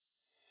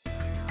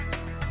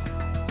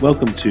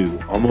Welcome to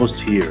Almost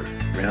Here,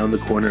 Round the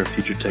Corner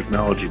Future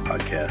Technology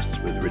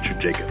podcast with Richard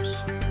Jacobs.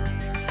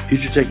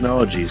 Future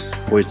technologies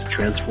poised to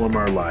transform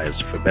our lives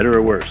for better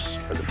or worse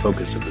are the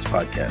focus of this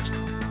podcast.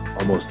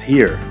 Almost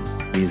here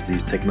means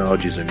these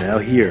technologies are now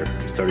here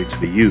and starting to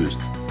be used,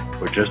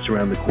 or just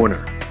around the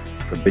corner,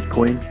 from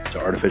Bitcoin to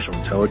artificial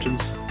intelligence,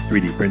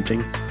 3D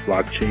printing,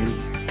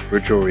 blockchain,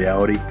 virtual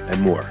reality,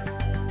 and more.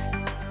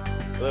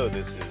 Hello,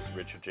 this is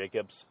Richard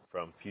Jacobs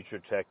from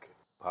Future Tech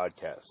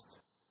Podcast.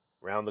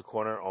 Round the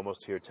Corner,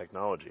 Almost Here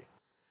Technology.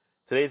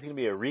 Today's going to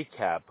be a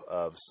recap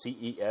of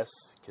CES,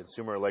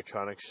 Consumer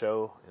Electronics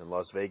Show in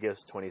Las Vegas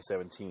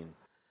 2017.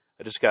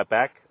 I just got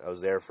back. I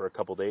was there for a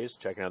couple days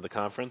checking out the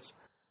conference,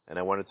 and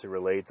I wanted to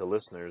relay to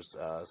listeners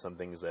some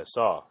things I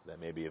saw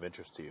that may be of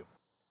interest to you.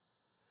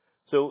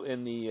 So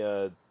in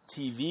the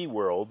TV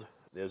world,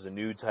 there's a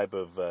new type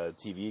of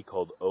TV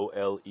called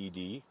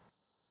OLED.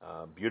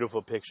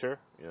 Beautiful picture,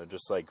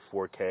 just like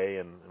 4K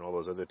and all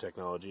those other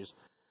technologies.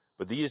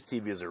 But these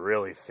TVs are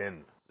really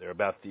thin. They're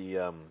about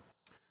the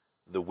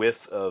width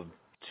of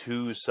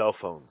two cell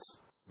phones,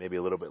 maybe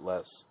a little bit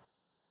less.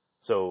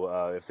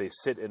 So if they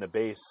sit in a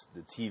base,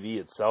 the TV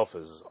itself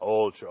is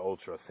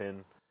ultra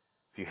thin.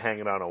 If you hang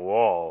it on a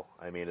wall,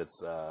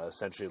 it's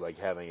essentially like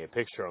having a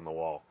picture on the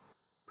wall.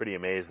 Pretty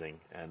amazing.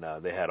 And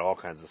they had all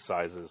kinds of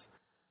sizes.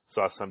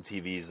 Saw some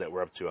TVs that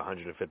were up to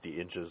 150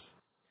 inches.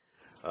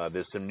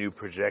 There's some new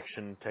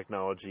projection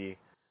technology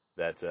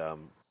that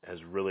has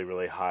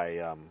really high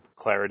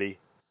clarity,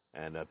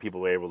 and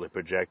people are able to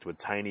project with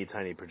tiny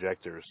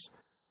projectors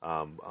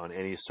on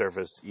any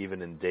surface,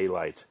 even in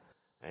daylight,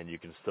 and you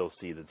can still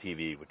see the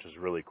TV, which is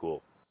really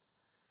cool.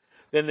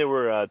 Then there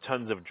were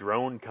tons of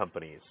drone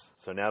companies.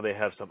 So now they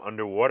have some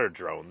underwater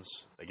drones,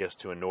 I guess,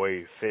 to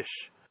annoy fish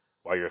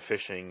while you're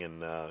fishing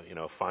and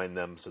find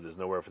them so there's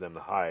nowhere for them to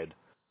hide,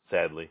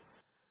 sadly.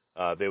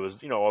 There was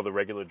all the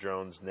regular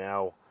drones.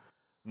 Now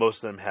most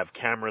of them have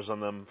cameras on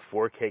them,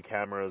 4K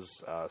cameras.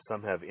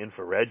 Some have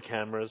infrared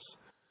cameras,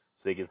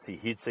 so they can see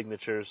heat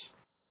signatures.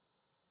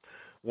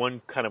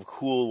 One kind of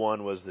cool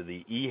one was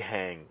the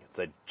E-Hang.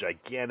 It's a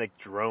gigantic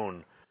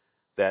drone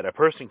that a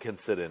person can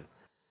sit in.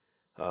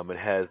 It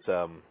has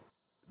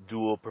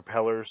dual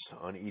propellers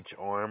on each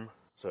arm,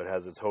 so it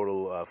has a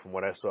total, from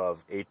what I saw, of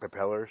 8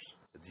 propellers.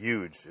 It's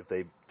huge. If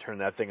they turned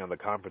that thing on the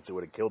conference, it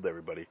would have killed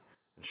everybody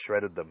and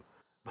shredded them.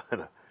 But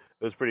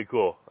it was pretty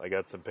cool. I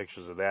got some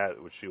pictures of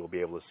that, which you will be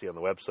able to see on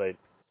the website.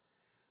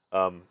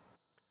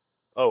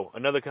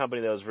 Another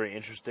company that was very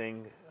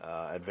interesting,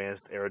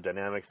 Advanced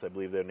Aerodynamics, I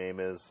believe their name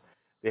is.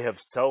 They have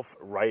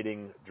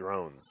self-righting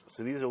drones.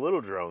 So these are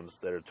little drones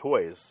that are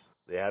toys.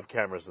 They have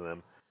cameras in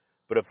them.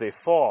 But if they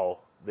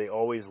fall, they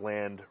always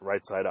land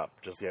right side up,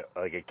 just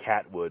like a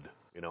cat would,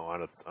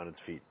 on its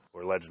feet.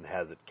 Or legend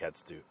has it, cats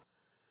do.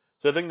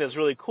 So I think that's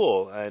really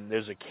cool. And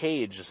there's a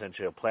cage,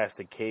 essentially, a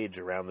plastic cage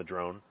around the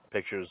drone.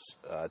 Pictures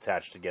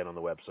attached again on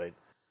the website.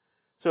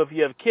 So if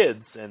you have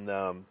kids and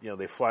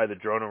they fly the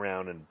drone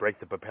around and break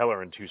the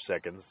propeller in 2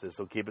 seconds, this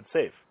will keep it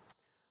safe.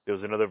 There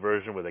was another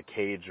version with a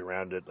cage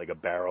around it, like a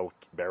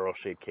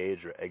barrel-shaped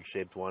cage or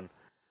egg-shaped one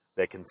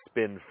that can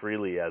spin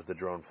freely as the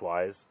drone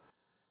flies.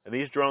 And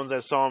these drones,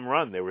 I saw them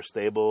run. They were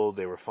stable,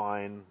 they were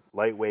fine,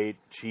 lightweight,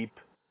 cheap.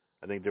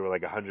 I think they were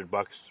like $100.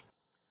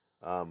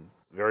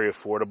 Very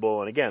affordable,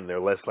 and again, they're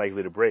less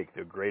likely to break.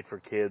 They're great for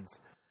kids.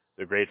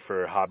 They're great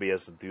for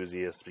hobbyist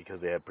enthusiasts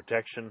because they have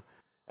protection,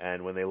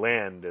 and when they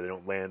land, they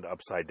don't land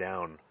upside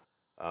down,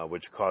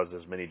 which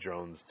causes many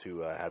drones to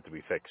have to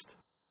be fixed,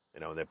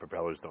 and their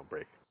propellers don't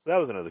break. So that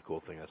was another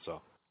cool thing I saw.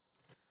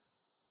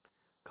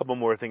 A couple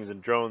more things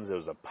in drones. There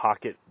was a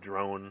pocket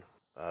drone,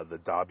 the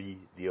Dobby,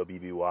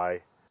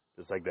 D-O-B-B-Y,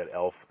 just like that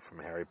elf from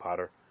Harry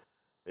Potter.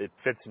 It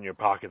fits in your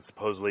pocket,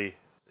 supposedly.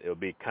 It'll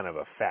be kind of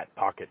a fat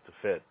pocket to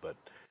fit, but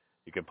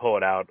you can pull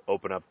it out,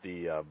 open up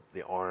the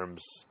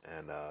arms,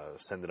 and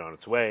send it on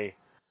its way.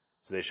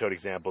 So they showed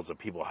examples of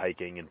people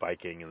hiking and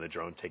biking and the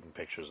drone taking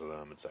pictures of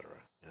them, etc.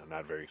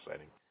 Not very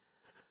exciting.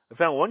 I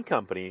found one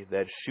company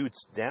that shoots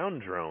down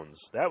drones.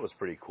 That was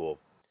pretty cool.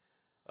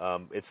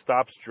 It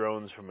stops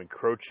drones from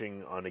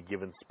encroaching on a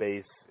given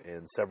space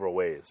in several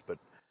ways. But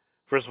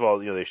first of all,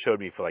 they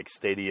showed me for like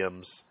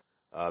stadiums,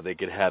 they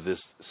could have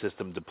this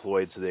system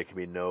deployed so there could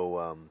be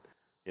no,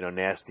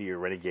 nasty or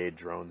renegade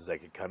drones that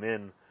could come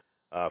in.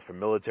 For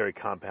military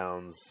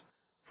compounds,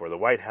 for the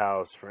White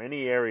House, for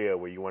any area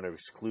where you want to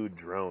exclude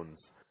drones,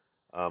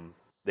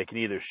 they can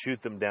either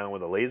shoot them down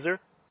with a laser,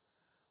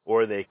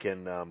 or they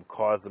can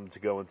cause them to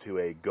go into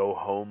a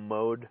go-home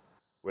mode,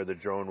 where the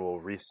drone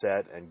will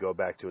reset and go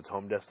back to its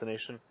home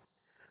destination,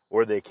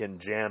 or they can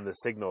jam the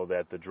signal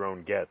that the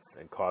drone gets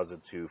and cause it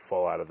to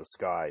fall out of the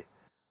sky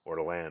or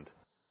to land.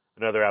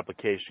 Another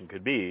application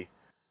could be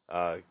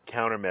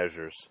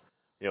countermeasures.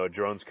 A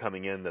drone's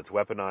coming in that's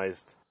weaponized,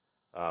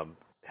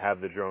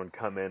 have the drone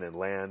come in and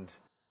land,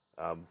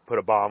 put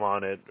a bomb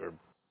on it or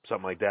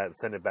something like that, and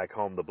send it back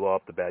home to blow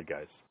up the bad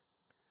guys.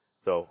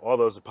 So all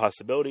those are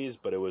possibilities,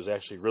 but it was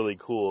actually really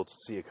cool to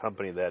see a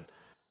company that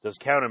does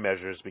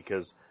countermeasures,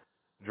 because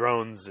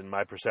drones, in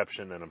my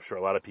perception, and I'm sure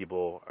a lot of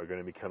people, are going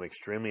to become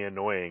extremely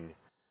annoying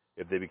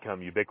if they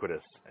become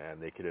ubiquitous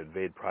and they could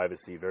invade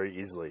privacy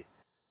very easily.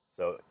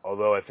 So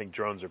although I think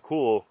drones are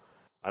cool,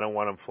 I don't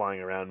want them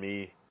flying around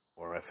me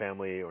or my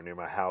family or near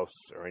my house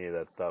or any of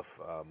that stuff,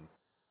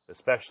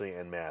 especially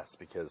en masse,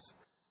 because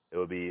it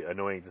would be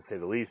annoying to say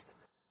the least,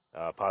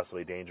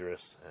 possibly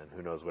dangerous, and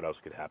who knows what else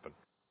could happen.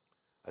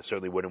 I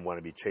certainly wouldn't want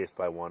to be chased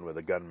by one with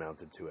a gun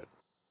mounted to it.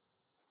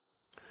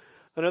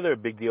 Another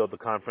big deal at the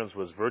conference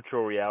was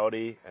virtual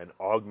reality and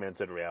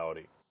augmented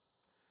reality.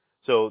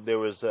 So there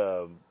was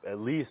at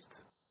least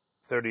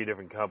 30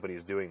 different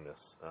companies doing this.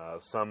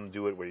 Some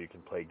do it where you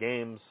can play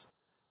games,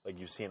 like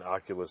you've seen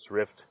Oculus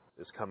Rift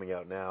is coming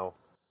out now.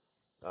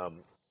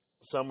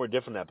 Some were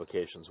different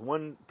applications.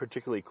 One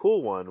particularly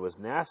cool one was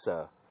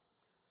NASA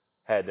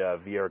had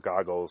VR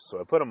goggles,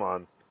 so I put them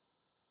on,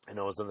 and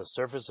I was on the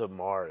surface of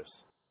Mars,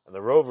 and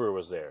the rover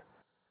was there.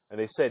 And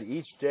they said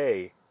each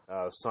day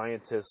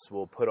scientists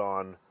will put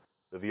on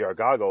the VR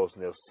goggles,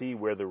 and they'll see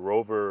where the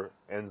rover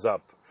ends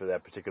up for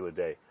that particular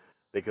day.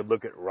 They could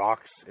look at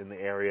rocks in the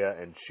area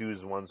and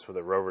choose ones for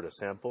the rover to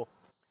sample.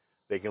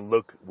 They can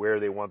look where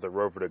they want the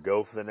rover to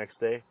go for the next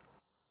day.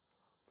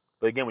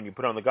 But again, when you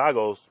put on the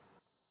goggles,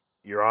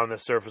 you're on the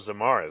surface of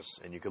Mars,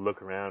 and you can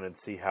look around and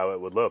see how it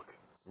would look.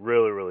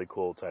 Really, really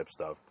cool type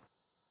stuff.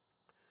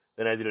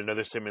 Then I did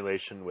another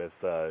simulation with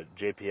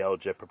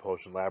JPL, Jet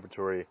Propulsion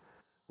Laboratory,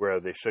 where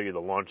they show you the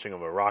launching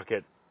of a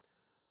rocket.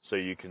 So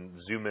you can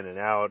zoom in and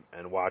out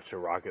and watch a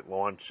rocket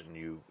launch, and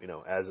you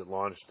know, as it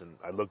launched, and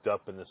I looked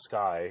up in the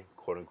sky,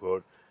 quote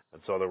unquote,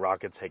 and saw the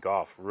rocket take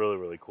off. Really,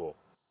 really cool.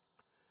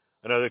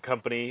 Another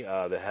company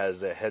that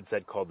has a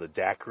headset called the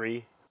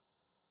DAQRI,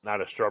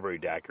 not a strawberry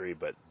daiquiri,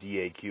 but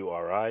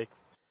DAQRI.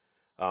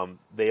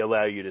 They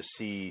allow you to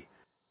see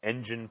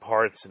engine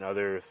parts and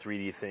other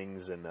 3D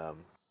things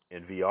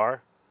in VR.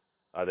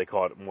 They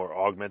call it more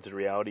augmented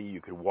reality. You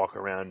could walk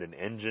around an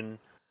engine.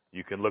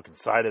 You can look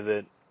inside of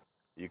it.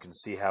 You can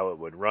see how it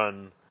would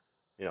run.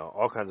 You know,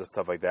 all kinds of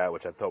stuff like that,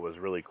 which I thought was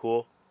really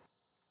cool.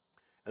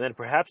 And then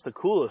perhaps the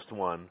coolest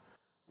one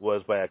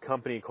was by a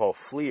company called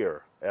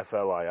FLIR,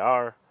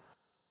 F-L-I-R,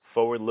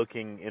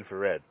 Forward-Looking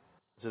Infrared.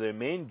 So their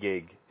main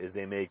gig is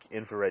they make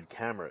infrared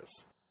cameras.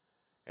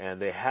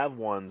 And they have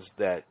ones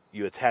that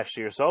you attach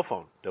to your cell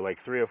phone. They're like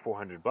 $300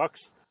 or $400,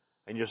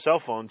 and your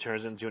cell phone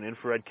turns into an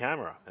infrared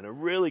camera, and a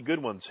really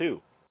good one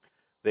too.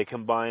 They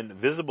combine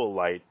visible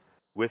light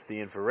with the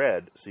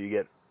infrared, so you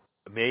get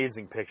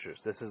amazing pictures.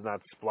 This is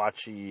not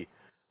splotchy,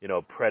 you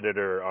know,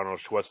 Predator, Arnold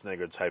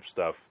Schwarzenegger type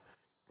stuff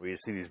where you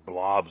see these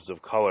blobs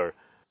of color.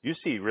 You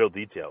see real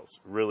details.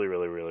 Really,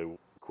 really, really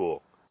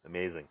cool.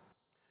 Amazing.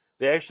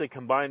 They actually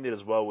combined it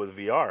as well with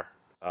VR.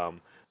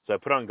 So I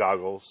put on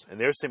goggles, and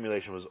their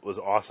simulation was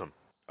awesome.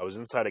 I was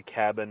inside a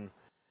cabin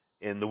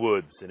in the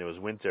woods, and it was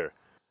winter.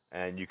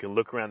 And you can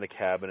look around the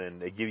cabin, and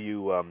they give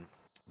you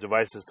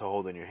devices to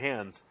hold in your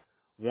hands.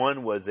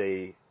 One was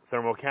a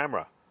thermal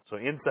camera. So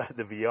inside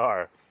the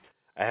VR,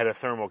 I had a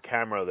thermal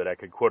camera that I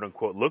could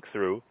quote-unquote look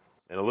through,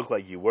 and it looked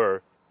like you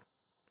were.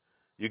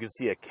 You could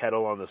see a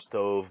kettle on the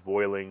stove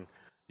boiling.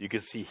 You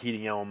could see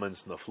heating elements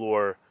on the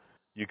floor.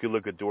 You could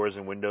look at doors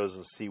and windows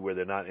and see where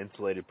they're not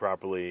insulated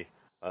properly.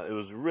 It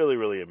was really,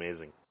 really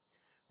amazing.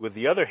 With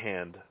the other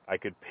hand, I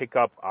could pick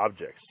up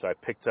objects. So I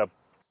picked up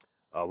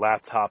a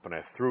laptop and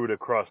I threw it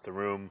across the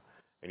room,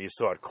 and you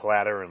saw it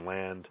clatter and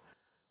land.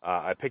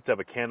 I picked up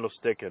a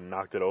candlestick and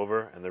knocked it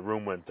over, and the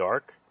room went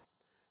dark.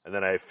 And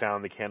then I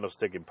found the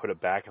candlestick and put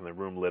it back, and the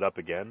room lit up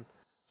again.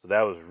 So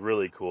that was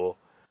really cool.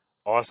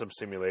 Awesome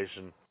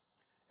simulation.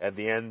 At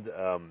the end,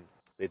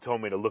 they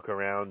told me to look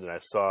around, and I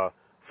saw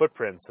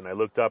footprints, and I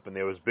looked up, and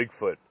there was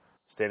Bigfoot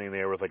standing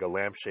there with like a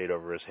lampshade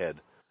over his head.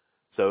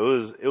 So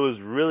it was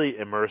really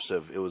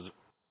immersive. It was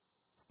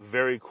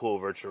very cool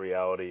virtual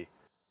reality.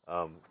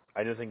 I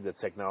didn't think the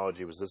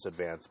technology was this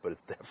advanced, but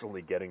it's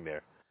definitely getting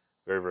there.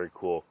 Very, very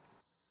cool.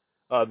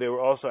 There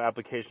were also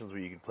applications where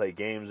you could play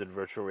games in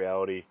virtual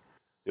reality.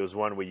 There was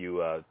one where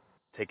you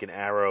take an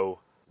arrow,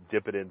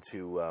 dip it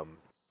into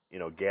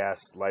gas,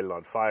 light it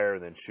on fire,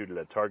 and then shoot it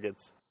at targets.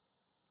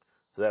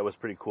 So that was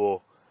pretty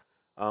cool.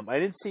 I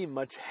didn't see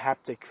much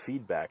haptic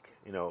feedback,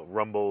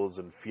 rumbles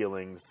and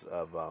feelings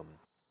of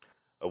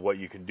what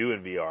you can do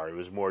in VR. It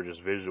was more just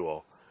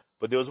visual.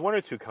 But there was one or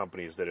two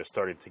companies that are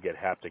starting to get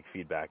haptic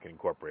feedback and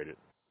incorporate it.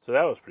 So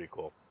that was pretty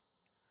cool.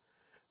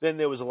 Then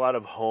there was a lot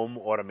of home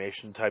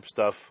automation type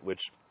stuff, which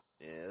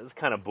is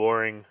kind of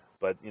boring,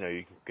 but you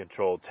can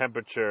control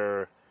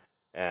temperature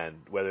and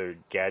whether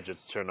gadgets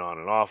turn on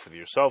and off with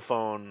your cell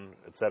phone,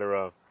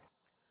 etc.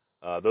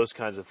 Those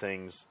kinds of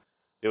things.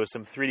 There was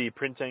some 3D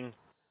printing,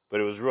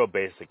 but it was real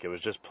basic. It was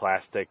just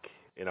plastic.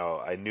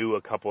 I knew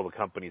a couple of the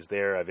companies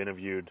there I've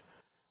interviewed,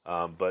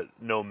 but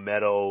no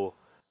metal,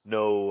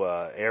 no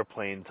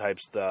airplane type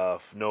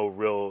stuff, no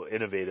real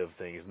innovative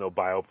things, no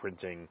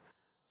bioprinting.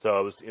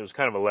 So it was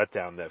kind of a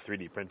letdown that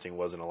 3D printing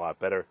wasn't a lot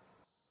better.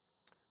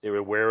 They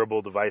were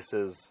wearable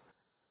devices.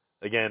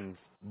 Again,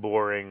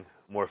 boring,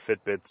 more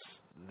Fitbits,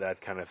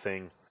 that kind of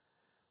thing.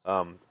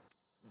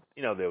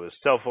 There was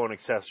cell phone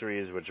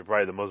accessories, which are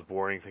probably the most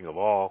boring thing of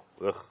all.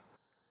 Ugh.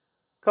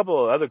 A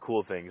couple of other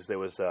cool things. There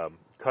was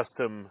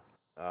custom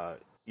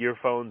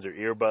earphones or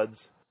earbuds.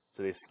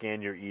 So they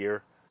scan your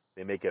ear.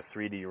 They make a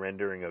 3D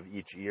rendering of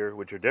each ear,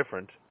 which are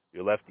different.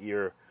 Your left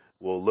ear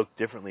will look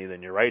differently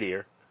than your right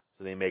ear.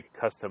 So they make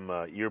custom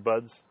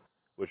earbuds,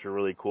 which are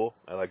really cool.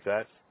 I like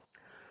that.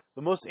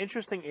 The most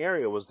interesting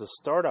area was the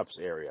startups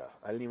area.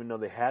 I didn't even know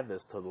they had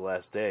this till the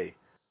last day.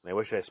 And I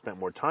wish I spent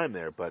more time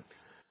there, but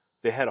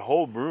they had a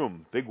whole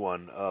room, big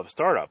one, of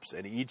startups,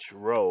 and each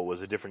row was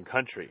a different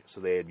country.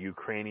 So they had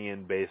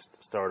Ukrainian-based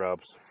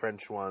startups,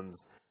 French ones,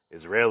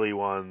 Israeli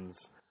ones,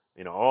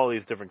 all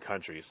these different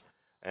countries.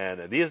 And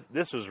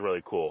this was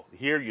really cool.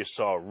 Here you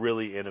saw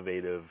really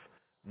innovative,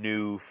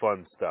 new,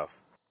 fun stuff.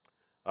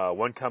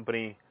 One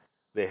company,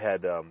 they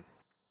had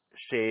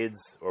shades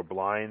or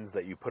blinds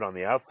that you put on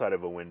the outside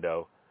of a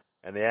window,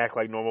 and they act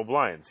like normal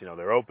blinds.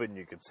 They're open,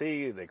 you can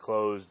see. They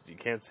closed, you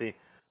can't see.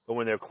 But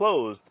when they're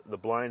closed, the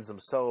blinds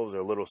themselves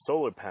are little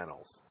solar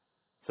panels.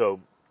 So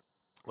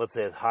let's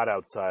say it's hot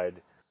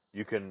outside,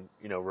 you can,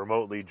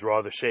 remotely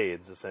draw the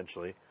shades,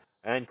 essentially,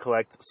 and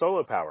collect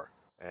solar power.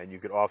 And you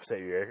could offset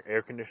your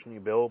air conditioning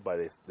bill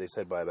they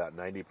said by about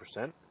 90%,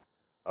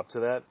 up to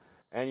that.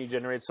 And you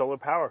generate solar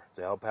power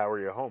to help power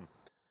your home.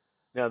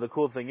 Now, the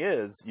cool thing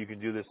is, you can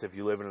do this if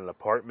you live in an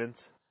apartment.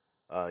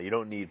 You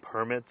don't need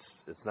permits.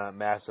 It's not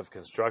massive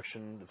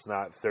construction. It's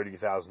not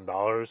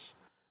 $30,000.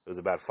 It was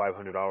about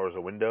 $500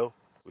 a window,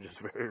 which is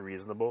very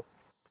reasonable.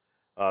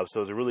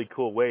 So it's a really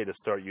cool way to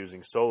start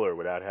using solar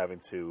without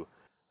having to,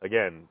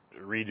 again,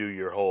 redo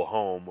your whole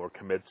home or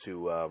commit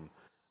to,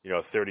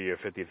 $30,000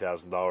 or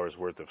 $50,000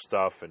 worth of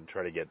stuff and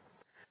try to get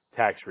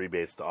tax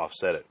rebates to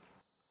offset it.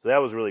 So that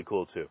was really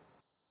cool too.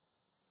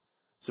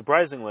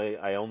 Surprisingly,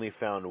 I only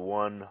found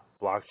one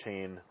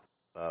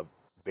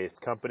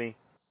blockchain-based company.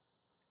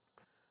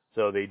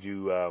 So they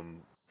do,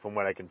 from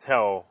what I can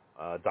tell,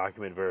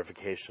 document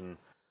verification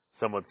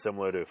somewhat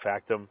similar to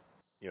Factom,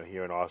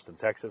 here in Austin,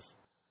 Texas.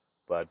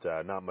 But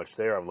not much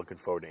there. I'm looking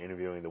forward to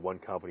interviewing the one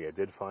company I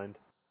did find.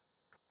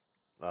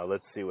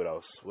 Let's see what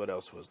else. What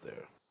else was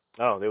there?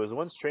 Oh, there was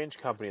one strange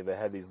company that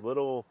had these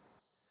little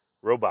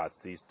robots,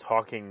 these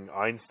talking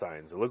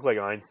Einsteins. It looked like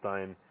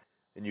Einstein,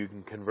 and you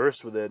can converse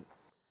with it,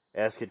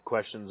 ask it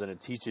questions, and it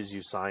teaches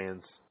you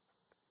science.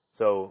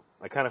 So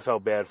I kind of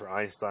felt bad for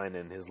Einstein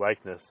and his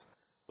likeness,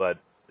 but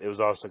it was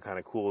also kind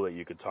of cool that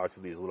you could talk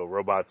to these little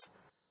robots,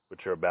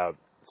 which are about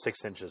 6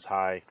 inches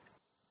high,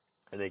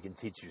 and they can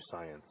teach you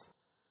science.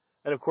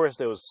 And of course,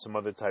 there was some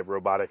other type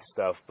robotic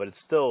stuff, but it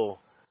still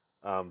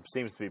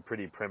seems to be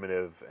pretty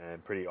primitive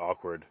and pretty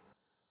awkward.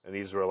 And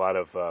these were a lot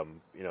of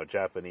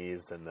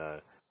Japanese and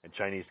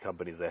Chinese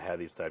companies that had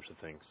these types of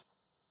things.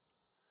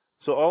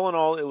 So all in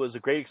all, it was a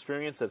great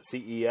experience at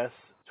CES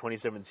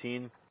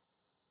 2017.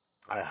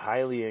 I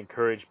highly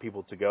encourage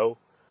people to go.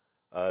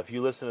 If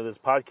you listen to this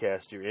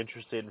podcast, you're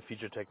interested in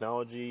future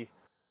technology,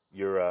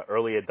 you're an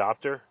early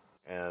adopter,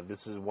 and this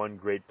is one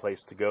great place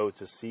to go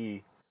to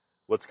see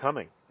what's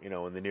coming,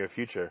 in the near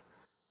future.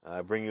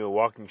 Bring you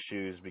walking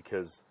shoes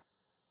because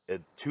at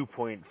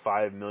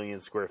 2.5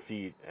 million square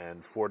feet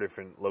and 4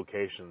 different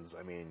locations,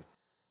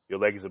 your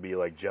legs will be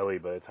like jelly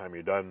by the time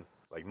you're done,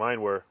 like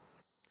mine were,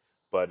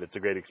 but it's a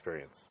great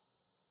experience.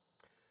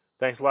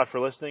 Thanks a lot for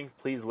listening.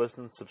 Please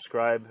listen,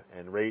 subscribe,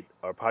 and rate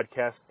our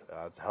podcast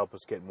to help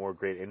us get more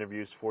great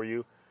interviews for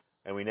you.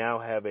 And we now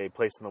have a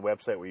place on the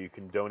website where you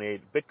can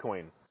donate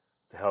Bitcoin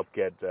to help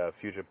get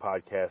future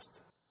podcasts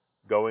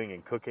going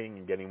and cooking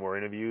and getting more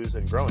interviews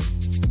and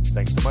growing.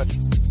 Thanks so much.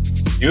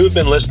 You have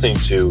been listening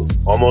to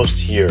Almost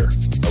Here,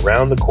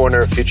 Around the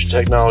Corner Future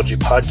Technology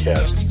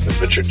podcast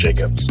with Richard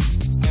Jacobs.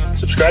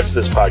 Subscribe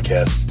to this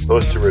podcast,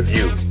 post a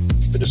review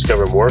to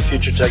discover more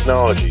future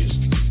technologies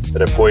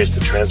that are poised to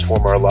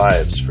transform our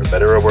lives for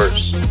better or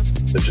worse,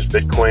 such as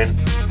Bitcoin,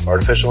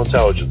 artificial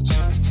intelligence,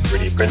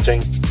 3D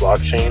printing,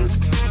 blockchain,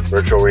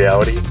 virtual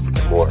reality,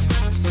 and more.